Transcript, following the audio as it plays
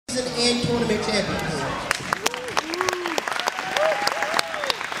and tournament champions.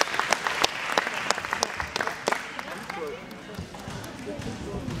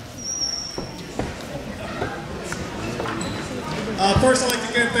 First, I'd like to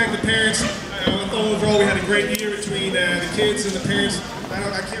again thank the parents. Overall, we had a great year between the kids and the parents.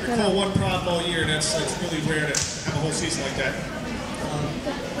 I can't recall one problem all year, and it's really rare to have a whole season like that.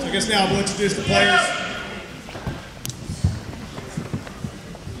 So I guess now we'll introduce the players.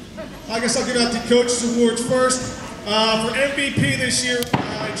 I guess I'll give out the Coaches Awards first. For MVP this year,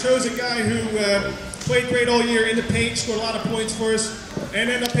 I chose a guy who played great all year in the paint, scored a lot of points for us, and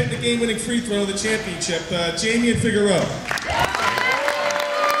ended up hitting the game-winning free throw in the championship, Jamie Figueroa.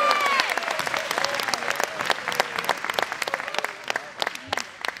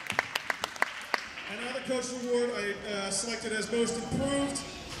 Another Coach Award I selected as most improved.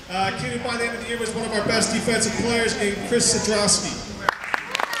 Kid who by the end of the year was one of our best defensive players, named Chris Sadrowski.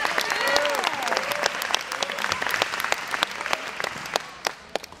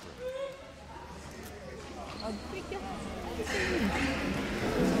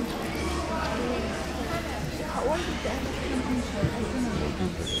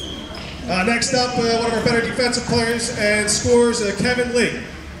 Next up, one of our better defensive players and scorers, Kevin Lee.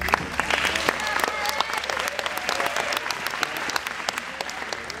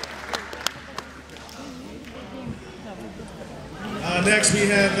 Next, we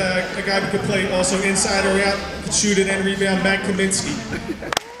have a guy who could play also inside or out, could shoot it and rebound, Matt Kaminsky.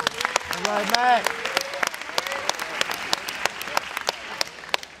 All right, Matt.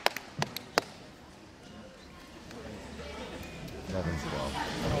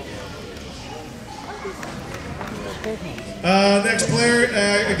 Next player,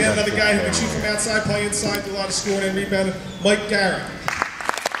 again another guy who can shoot from outside, play inside, do a lot of scoring and rebounding, Mike Garrett.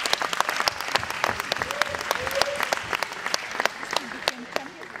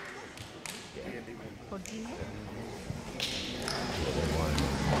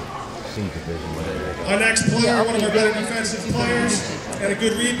 Our next player, one of our better defensive players, and a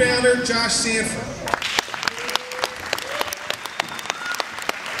good rebounder, Josh Sanford.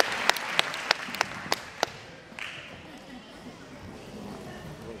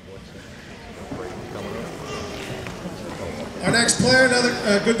 Our next player,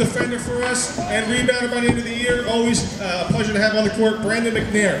 another good defender for us, and rebounder by the end of the year, always a pleasure to have on the court, Brandon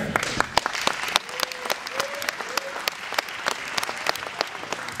McNair.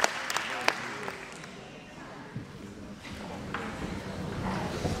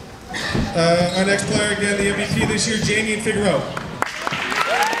 Our next player, again, the MVP this year, Jamie Figueroa.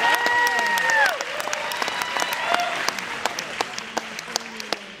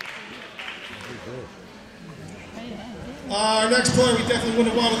 Our next player, we definitely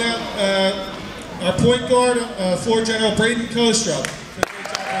wouldn't have wanted out. Our point guard, floor general, Braden Kostrup.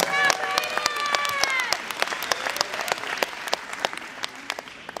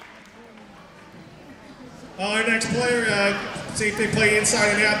 Our next player, same thing, play inside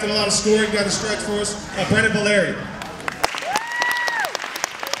and out, did a lot of scoring, got a stretch for us, Brendan Valeri.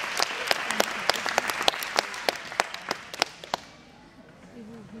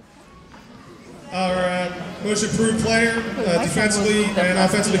 Our most improved player, defensively and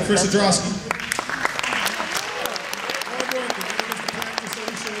offensively, Chris Sadrowski.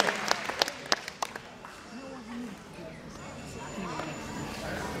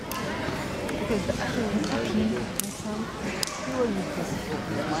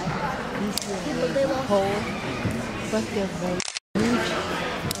 But they're very huge and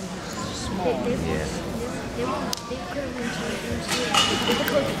small.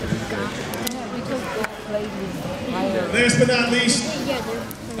 Last but not least,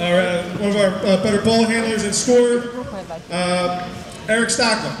 one of our better ball handlers and scorer, Eric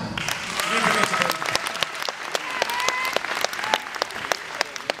Stockman.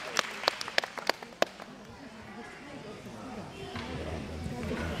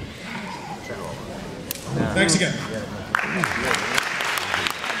 Thanks again.